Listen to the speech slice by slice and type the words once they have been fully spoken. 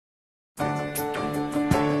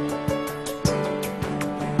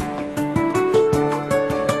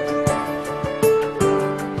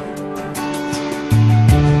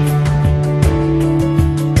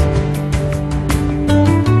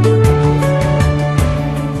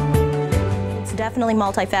definitely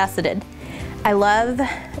multifaceted. I love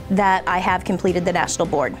that I have completed the national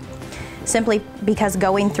board, simply because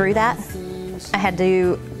going through that, I had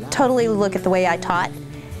to totally look at the way I taught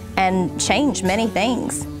and change many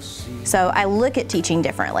things. So I look at teaching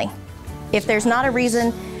differently. If there's not a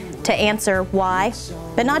reason to answer why,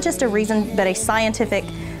 but not just a reason, but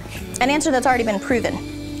an answer that's already been proven.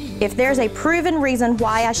 If there's a proven reason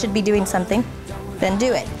why I should be doing something, then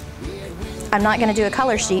do it. I'm not going to do a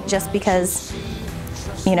color sheet just because,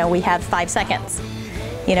 we have 5 seconds,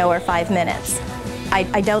 or 5 minutes.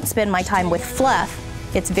 I don't spend my time with fluff.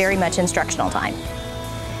 It's very much instructional time.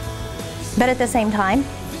 But at the same time,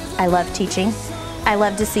 I love teaching. I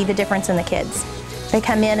love to see the difference in the kids. They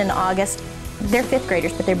come in August, they're 5th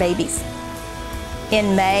graders, but they're babies.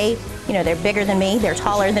 In May, they're bigger than me, they're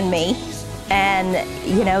taller than me, and,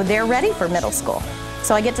 they're ready for middle school.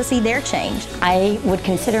 So I get to see their change. I would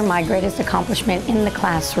consider my greatest accomplishment in the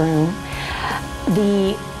classroom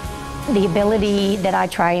the ability that I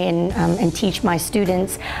try and teach my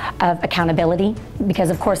students of accountability, because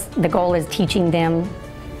of course the goal is teaching them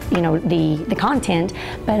the content,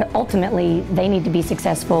 but ultimately they need to be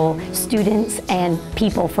successful students and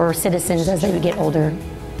people for citizens as they would get older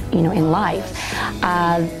in life.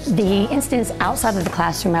 The instance outside of the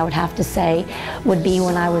classroom, I would have to say, would be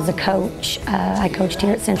when I was a coach. I coached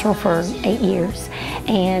here at Central for 8 years,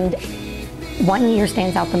 and 1 year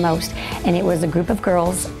stands out the most, and it was a group of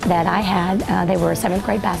girls that I had. They were a 7th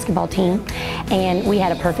grade basketball team, and we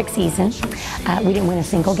had a perfect season. We didn't win a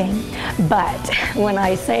single game, but when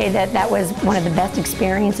I say that that was one of the best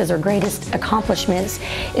experiences or greatest accomplishments,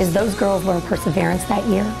 is those girls learned perseverance that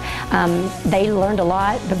year. They learned a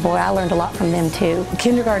lot, but boy, I learned a lot from them too.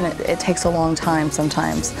 Kindergarten, it takes a long time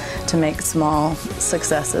sometimes to make small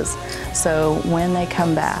successes. So when they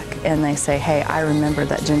come back and they say, hey, I remember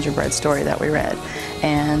that gingerbread story that we read,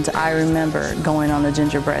 and I remember going on the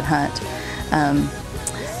gingerbread hunt,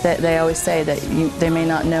 that they always say that they may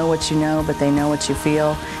not know what you know, but they know what you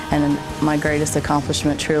feel. And my greatest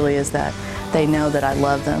accomplishment truly is that they know that I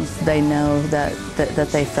love them. They know that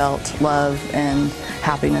they felt love and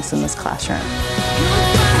happiness in this classroom.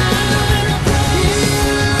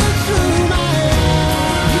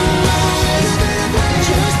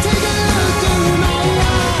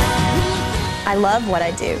 I love what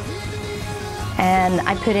I do, and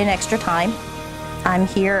I put in extra time. I'm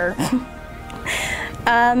here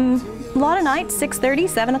a lot of nights, 6:30,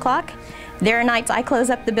 7 o'clock. There are nights I close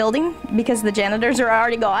up the building because the janitors are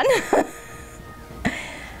already gone.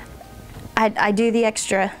 I do the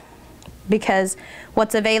extra because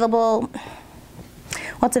what's available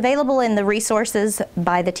in the resources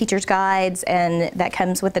by the teacher's guides and that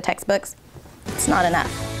comes with the textbooks, it's not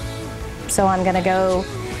enough. So I'm going to go,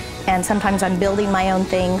 and sometimes I'm building my own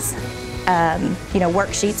things,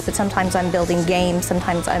 worksheets, but sometimes I'm building games,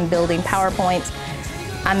 sometimes I'm building PowerPoints.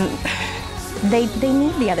 They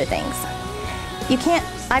need the other things. You can't,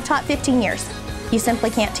 I've taught 15 years. You simply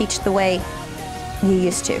can't teach the way you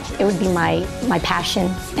used to. It would be my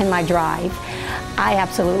passion and my drive. I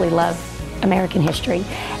absolutely love American history,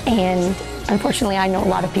 and unfortunately I know a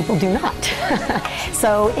lot of people do not.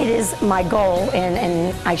 So it is my goal,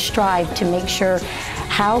 and I strive to make sure,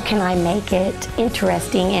 how can I make it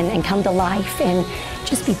interesting and come to life and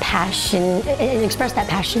just be passionate and express that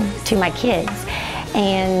passion to my kids.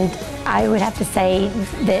 And I would have to say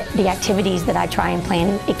that the activities that I try and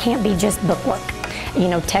plan, it can't be just bookwork.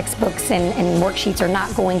 Textbooks and worksheets are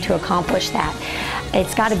not going to accomplish that.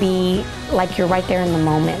 It's got to be like you're right there in the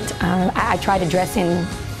moment. I try to dress in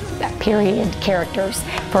period characters.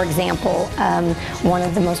 For example, one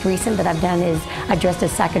of the most recent that I've done is I dressed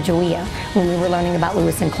as Sacagawea when we were learning about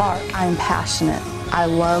Lewis and Clark. I'm passionate. I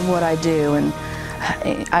love what I do, and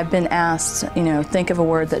I've been asked, think of a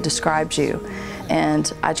word that describes you.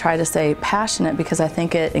 And I try to say passionate because I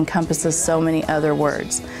think it encompasses so many other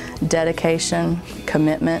words. Dedication,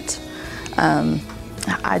 commitment.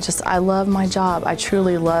 I love my job. I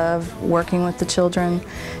truly love working with the children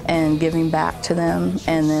and giving back to them.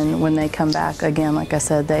 And then when they come back, again, like I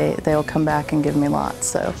said, they'll come back and give me lots.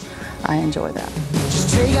 So I enjoy that. Just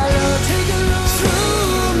take a look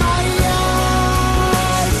through my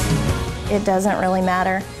eyes. It doesn't really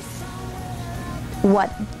matter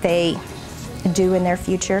what they do in their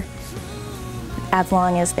future, as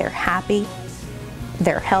long as they're happy,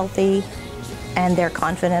 they're healthy, and they're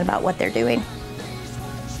confident about what they're doing.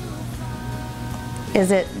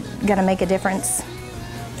 Is it going to make a difference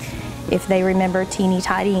if they remember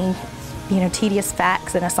teeny-tiny, tedious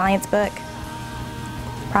facts in a science book?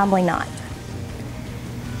 Probably not.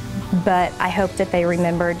 But I hope that they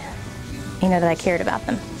remembered, that I cared about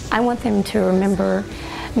them. I want them to remember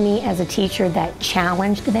me as a teacher that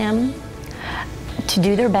challenged them to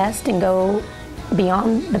do their best and go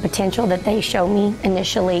beyond the potential that they show me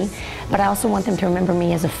initially, but I also want them to remember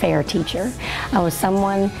me as a fair teacher. I was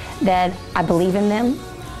someone that I believe in them,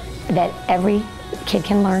 that every kid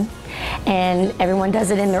can learn, and everyone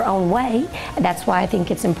does it in their own way. That's why I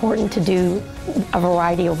think it's important to do a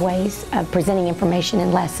variety of ways of presenting information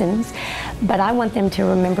and lessons, but I want them to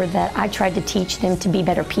remember that I tried to teach them to be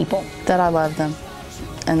better people. That I love them,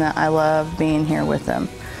 and that I love being here with them.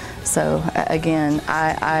 So again,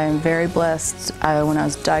 I'm very blessed. When I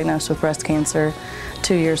was diagnosed with breast cancer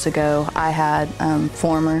 2 years ago, I had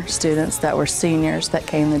former students that were seniors that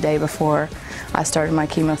came the day before I started my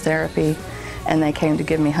chemotherapy, and they came to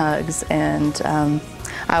give me hugs. And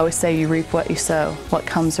I always say, you reap what you sow. What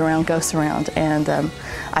comes around goes around. And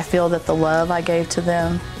I feel that the love I gave to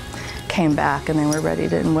them came back, and they were ready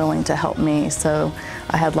and willing to help me. So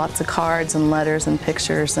I had lots of cards and letters and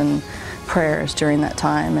pictures and prayers during that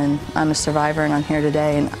time, and I'm a survivor and I'm here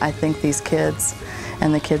today, and I think these kids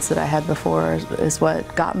and the kids that I had before is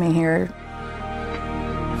what got me here.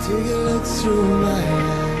 Take a look through my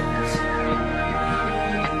eyes.